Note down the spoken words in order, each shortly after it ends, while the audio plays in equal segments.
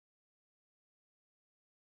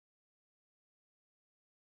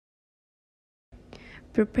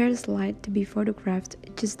Prepare the slide to be photographed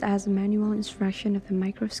just as a manual instruction of the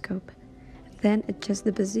microscope. Then adjust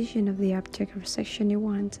the position of the object or section you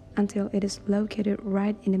want until it is located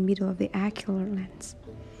right in the middle of the ocular lens.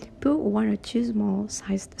 Put 1 or 2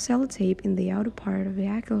 small-sized sellotape in the outer part of the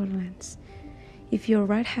ocular lens. If you're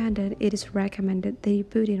right-handed, it is recommended that you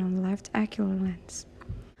put it on the left ocular lens.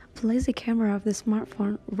 Place the camera of the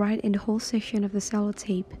smartphone right in the whole section of the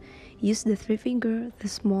sellotape. Use the 3 finger, the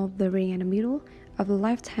small of the ring and the middle of the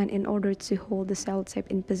left hand in order to hold the sellotape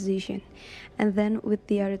in position. And then with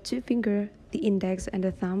the other 2 fingers, the index and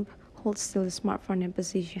the thumb, hold still the smartphone in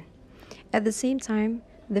position. At the same time,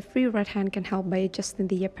 the free right hand can help by adjusting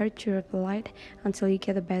the aperture of the light until you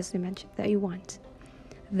get the best image that you want.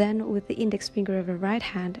 Then with the index finger of the right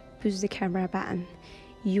hand, push the camera button.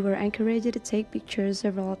 You are encouraged to take pictures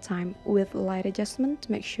several times with light adjustment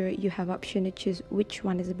to make sure you have option to choose which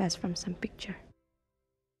one is the best from some picture.